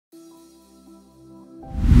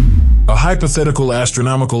A hypothetical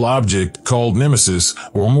astronomical object called Nemesis,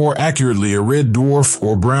 or more accurately a red dwarf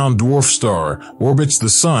or brown dwarf star, orbits the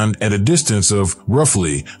Sun at a distance of,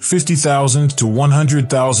 roughly, 50,000 to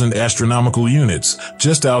 100,000 astronomical units,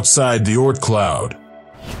 just outside the Oort cloud.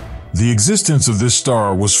 The existence of this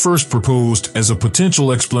star was first proposed as a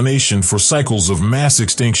potential explanation for cycles of mass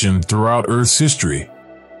extinction throughout Earth's history.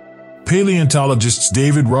 Paleontologists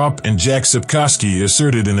David Ropp and Jack Sepkoski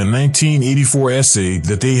asserted in a 1984 essay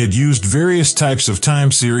that they had used various types of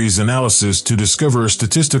time series analysis to discover a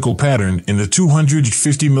statistical pattern in the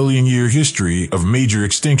 250 million year history of major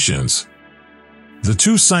extinctions. The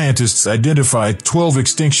two scientists identified 12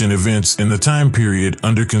 extinction events in the time period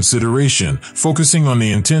under consideration, focusing on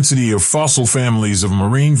the intensity of fossil families of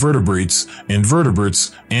marine vertebrates,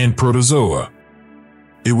 invertebrates, and protozoa.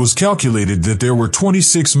 It was calculated that there were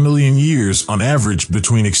 26 million years on average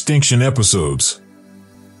between extinction episodes.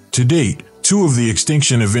 To date, two of the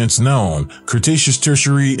extinction events known, Cretaceous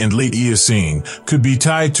Tertiary and Late Eocene, could be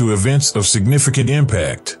tied to events of significant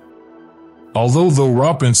impact. Although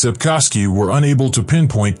Ropp and Sepkoski were unable to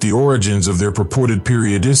pinpoint the origins of their purported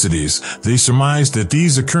periodicities, they surmised that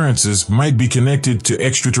these occurrences might be connected to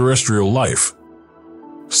extraterrestrial life.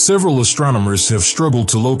 Several astronomers have struggled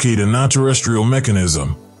to locate a non-terrestrial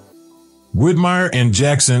mechanism. Whitmire and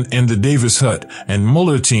Jackson and the Davis-Hutt and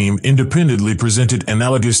Muller team independently presented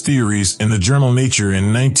analogous theories in the journal Nature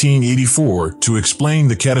in 1984 to explain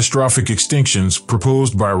the catastrophic extinctions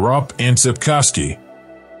proposed by Ropp and Sepkoski.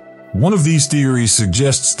 One of these theories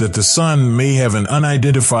suggests that the Sun may have an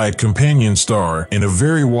unidentified companion star in a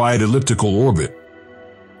very wide elliptical orbit.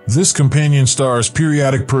 This companion star's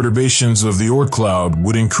periodic perturbations of the Oort cloud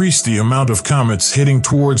would increase the amount of comets heading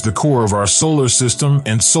towards the core of our solar system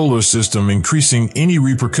and solar system, increasing any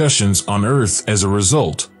repercussions on Earth as a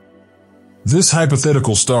result. This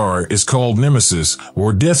hypothetical star is called Nemesis,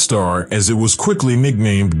 or Death Star, as it was quickly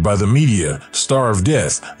nicknamed by the media, Star of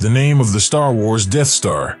Death, the name of the Star Wars Death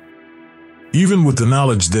Star. Even with the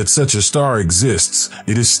knowledge that such a star exists,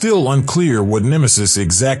 it is still unclear what Nemesis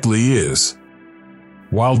exactly is.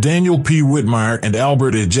 While Daniel P. Whitmire and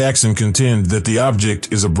Albert A. Jackson contend that the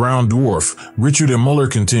object is a brown dwarf, Richard M. Muller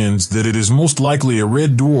contends that it is most likely a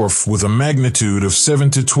red dwarf with a magnitude of 7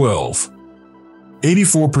 to 12.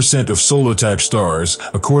 84% of solar-type stars,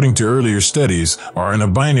 according to earlier studies, are in a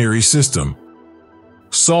binary system.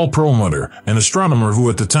 Saul Perlmutter, an astronomer who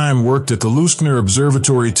at the time worked at the Leuschner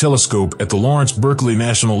Observatory Telescope at the Lawrence Berkeley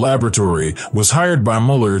National Laboratory, was hired by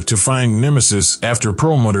Muller to find Nemesis after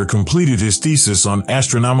Perlmutter completed his thesis on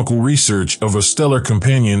astronomical research of a stellar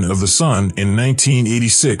companion of the Sun in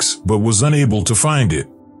 1986, but was unable to find it.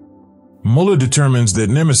 Muller determines that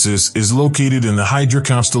Nemesis is located in the Hydra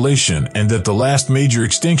constellation and that the last major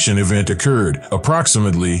extinction event occurred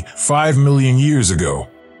approximately 5 million years ago.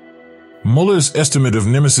 Muller's estimate of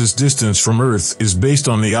Nemesis' distance from Earth is based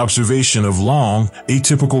on the observation of long,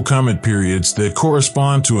 atypical comet periods that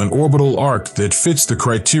correspond to an orbital arc that fits the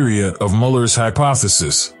criteria of Muller's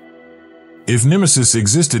hypothesis. If Nemesis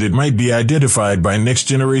existed, it might be identified by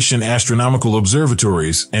next-generation astronomical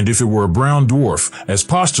observatories, and if it were a brown dwarf, as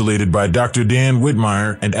postulated by Dr. Dan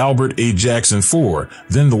Whitmire and Albert A. Jackson IV,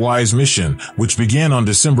 then the WISE mission, which began on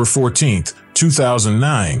December 14,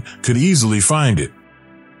 2009, could easily find it.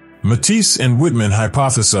 Matisse and Whitman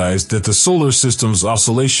hypothesized that the solar system's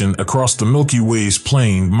oscillation across the Milky Way's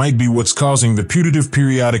plane might be what's causing the putative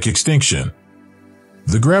periodic extinction.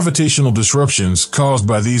 The gravitational disruptions caused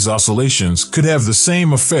by these oscillations could have the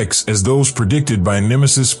same effects as those predicted by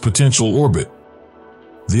Nemesis' potential orbit.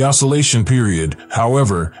 The oscillation period,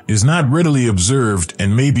 however, is not readily observed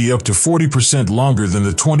and may be up to 40% longer than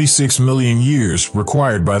the 26 million years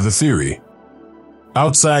required by the theory.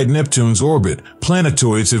 Outside Neptune's orbit,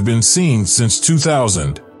 planetoids have been seen since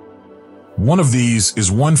 2000. One of these is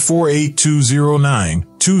 148209-2000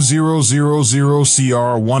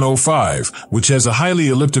 CR105, which has a highly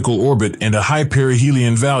elliptical orbit and a high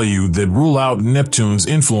perihelion value that rule out Neptune's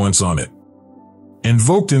influence on it.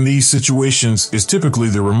 Invoked in these situations is typically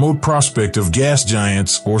the remote prospect of gas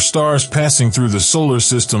giants or stars passing through the solar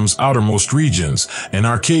system's outermost regions. In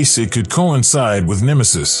our case, it could coincide with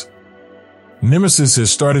Nemesis. Nemesis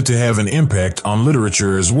has started to have an impact on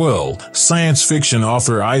literature as well. Science fiction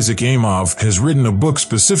author Isaac Asimov has written a book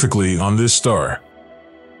specifically on this star.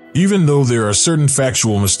 Even though there are certain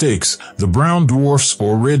factual mistakes, the brown dwarfs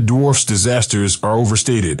or red dwarfs disasters are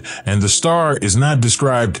overstated, and the star is not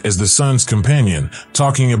described as the Sun's companion.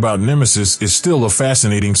 Talking about Nemesis is still a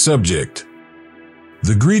fascinating subject.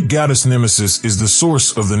 The Greek goddess Nemesis is the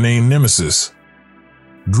source of the name Nemesis.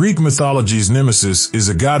 Greek mythology's Nemesis is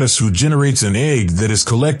a goddess who generates an egg that is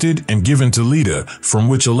collected and given to Leda, from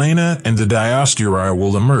which Elena and the Dioscuri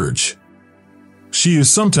will emerge. She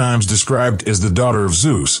is sometimes described as the daughter of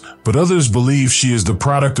Zeus, but others believe she is the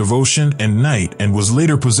product of ocean and night and was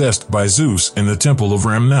later possessed by Zeus in the temple of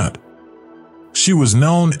Ramnut. She was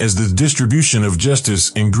known as the distribution of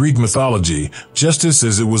justice in Greek mythology. Justice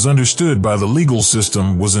as it was understood by the legal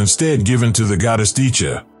system was instead given to the goddess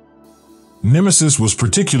Dicha. Nemesis was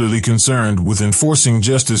particularly concerned with enforcing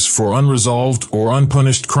justice for unresolved or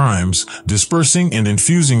unpunished crimes, dispersing and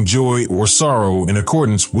infusing joy or sorrow in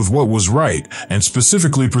accordance with what was right, and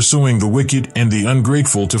specifically pursuing the wicked and the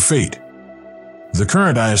ungrateful to fate. The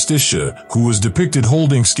current Aestisha, who is depicted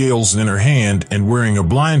holding scales in her hand and wearing a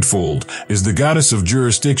blindfold, is the goddess of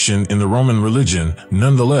jurisdiction in the Roman religion.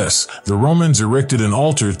 Nonetheless, the Romans erected an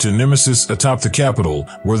altar to Nemesis atop the Capitol,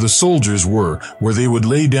 where the soldiers were, where they would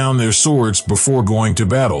lay down their swords before going to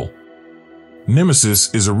battle.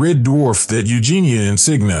 Nemesis is a red dwarf that Eugenia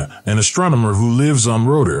Insignia, an astronomer who lives on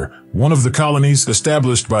Rhoder, one of the colonies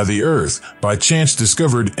established by the Earth, by chance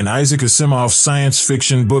discovered in Isaac Asimov's science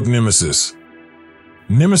fiction book Nemesis.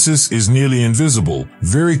 Nemesis is nearly invisible,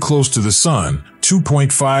 very close to the Sun,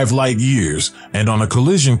 2.5 light-years, and on a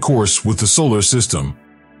collision course with the solar system.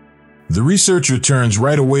 The researcher turns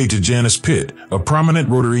right away to Janice Pitt, a prominent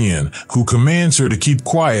Rotarian, who commands her to keep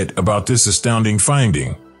quiet about this astounding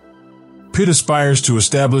finding. Pitt aspires to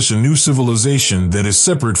establish a new civilization that is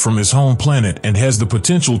separate from his home planet and has the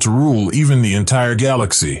potential to rule even the entire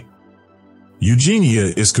galaxy. Eugenia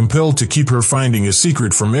is compelled to keep her finding a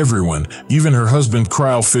secret from everyone, even her husband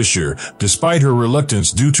Kyle Fisher, despite her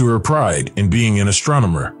reluctance due to her pride in being an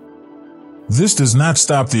astronomer. This does not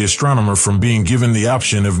stop the astronomer from being given the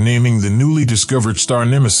option of naming the newly discovered star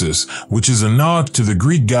Nemesis, which is a nod to the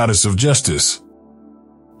Greek goddess of justice.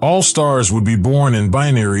 All stars would be born in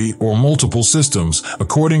binary or multiple systems,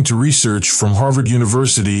 according to research from Harvard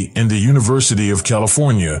University and the University of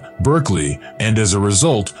California, Berkeley, and as a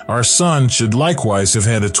result, our sun should likewise have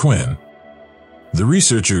had a twin. The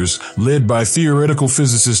researchers, led by theoretical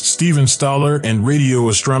physicist Stephen Stoller and radio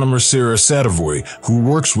astronomer Sarah Satovoy, who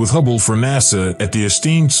works with Hubble for NASA at the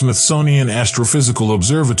esteemed Smithsonian Astrophysical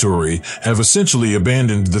Observatory, have essentially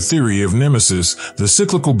abandoned the theory of Nemesis, the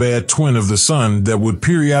cyclical bad twin of the Sun that would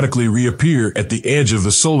periodically reappear at the edge of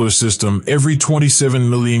the solar system every 27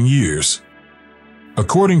 million years.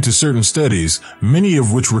 According to certain studies, many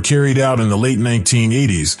of which were carried out in the late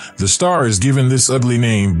 1980s, the star is given this ugly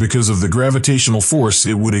name because of the gravitational force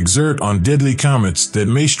it would exert on deadly comets that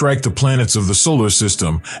may strike the planets of the solar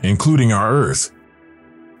system, including our Earth.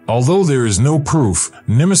 Although there is no proof,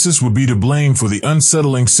 Nemesis would be to blame for the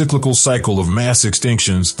unsettling cyclical cycle of mass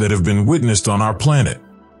extinctions that have been witnessed on our planet.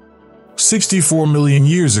 64 million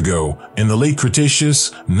years ago, in the late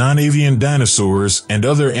Cretaceous, non-avian dinosaurs and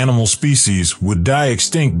other animal species would die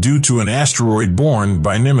extinct due to an asteroid borne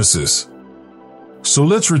by Nemesis. So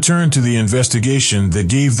let's return to the investigation that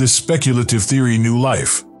gave this speculative theory new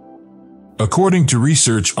life. According to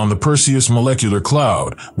research on the Perseus molecular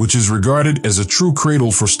cloud, which is regarded as a true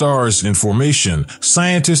cradle for stars in formation,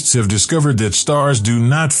 scientists have discovered that stars do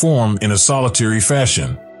not form in a solitary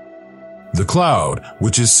fashion. The cloud,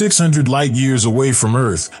 which is 600 light-years away from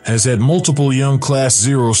Earth, has had multiple young Class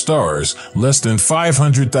 0 stars, less than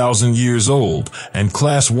 500,000 years old, and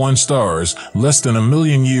Class 1 stars, less than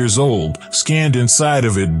 1,000,000 years old, scanned inside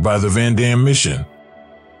of it by the Van Dam mission.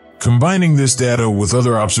 Combining this data with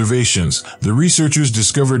other observations, the researchers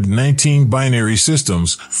discovered 19 binary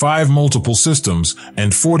systems, 5 multiple systems,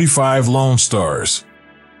 and 45 lone stars.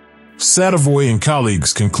 Satovoy and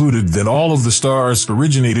colleagues concluded that all of the stars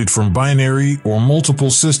originated from binary or multiple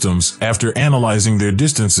systems after analyzing their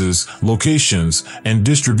distances, locations, and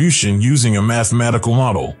distribution using a mathematical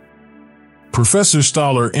model. Professor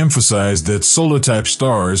Stoller emphasized that solar-type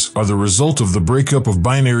stars are the result of the breakup of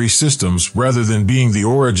binary systems rather than being the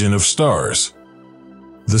origin of stars.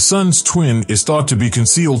 The Sun's twin is thought to be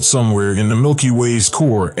concealed somewhere in the Milky Way's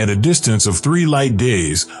core at a distance of 3 light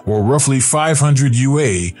days, or roughly 500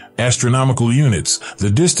 UA, astronomical units,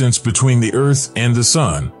 the distance between the Earth and the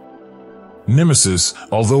Sun. Nemesis,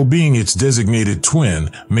 although being its designated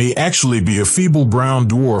twin, may actually be a feeble brown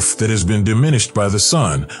dwarf that has been diminished by the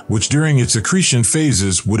Sun, which during its accretion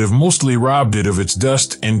phases would have mostly robbed it of its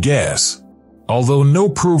dust and gas. Although no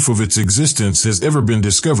proof of its existence has ever been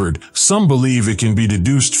discovered, some believe it can be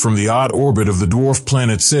deduced from the odd orbit of the dwarf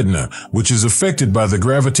planet Sedna, which is affected by the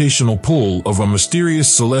gravitational pull of a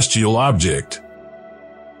mysterious celestial object.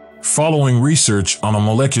 Following research on a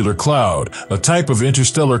molecular cloud, a type of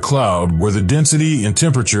interstellar cloud where the density and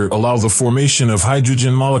temperature allow the formation of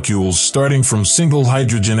hydrogen molecules starting from single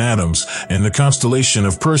hydrogen atoms, and the constellation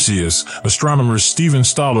of Perseus, astronomers Stephen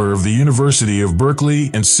Stoller of the University of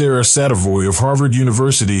Berkeley and Sarah Satovoy of Harvard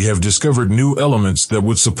University have discovered new elements that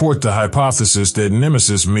would support the hypothesis that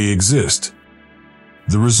Nemesis may exist.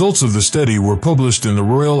 The results of the study were published in the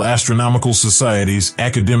Royal Astronomical Society's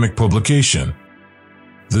academic publication.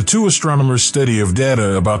 The two astronomers' study of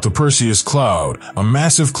data about the Perseus cloud, a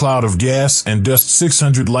massive cloud of gas and dust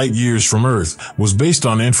 600 light-years from Earth, was based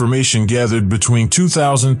on information gathered between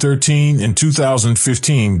 2013 and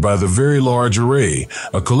 2015 by the Very Large Array,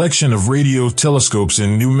 a collection of radio telescopes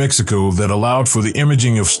in New Mexico that allowed for the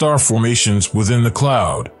imaging of star formations within the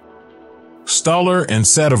cloud. Stoller and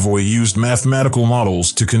Satovoy used mathematical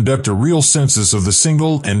models to conduct a real census of the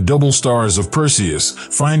single and double stars of Perseus,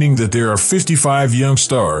 finding that there are 55 young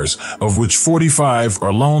stars, of which 45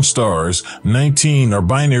 are lone stars, 19 are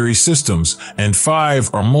binary systems, and 5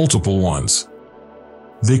 are multiple ones.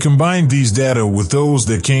 They combined these data with those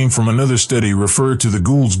that came from another study referred to the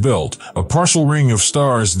Gould's Belt, a partial ring of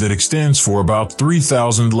stars that extends for about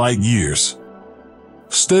 3,000 light-years.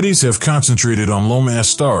 Studies have concentrated on low-mass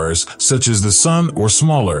stars, such as the Sun or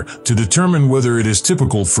smaller, to determine whether it is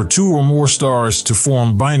typical for two or more stars to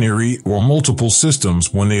form binary or multiple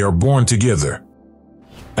systems when they are born together.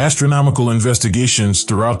 Astronomical investigations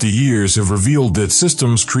throughout the years have revealed that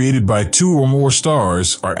systems created by two or more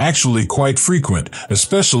stars are actually quite frequent,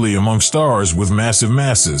 especially among stars with massive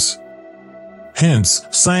masses. Hence,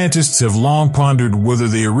 scientists have long pondered whether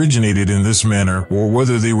they originated in this manner or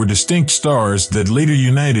whether they were distinct stars that later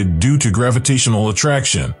united due to gravitational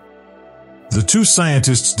attraction. The two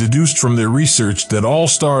scientists deduced from their research that all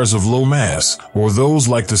stars of low mass, or those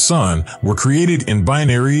like the Sun, were created in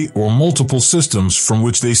binary or multiple systems from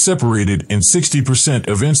which they separated in 60%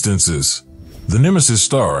 of instances. The Nemesis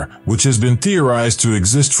star, which has been theorized to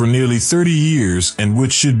exist for nearly 30 years and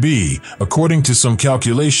which should be, according to some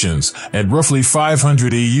calculations, at roughly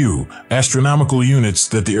 500 AU, astronomical units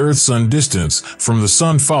that the Earth-Sun distance from the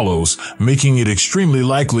Sun follows, making it extremely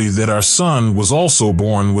likely that our Sun was also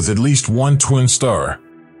born with at least one twin star.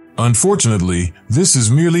 Unfortunately, this is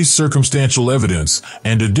merely circumstantial evidence,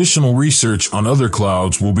 and additional research on other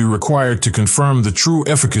clouds will be required to confirm the true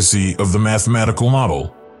efficacy of the mathematical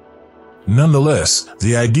model. Nonetheless,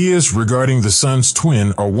 the ideas regarding the Sun's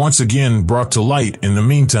twin are once again brought to light in the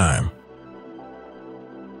meantime.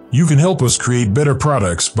 You can help us create better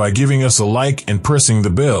products by giving us a like and pressing the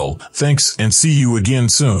bell. Thanks, and see you again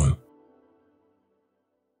soon.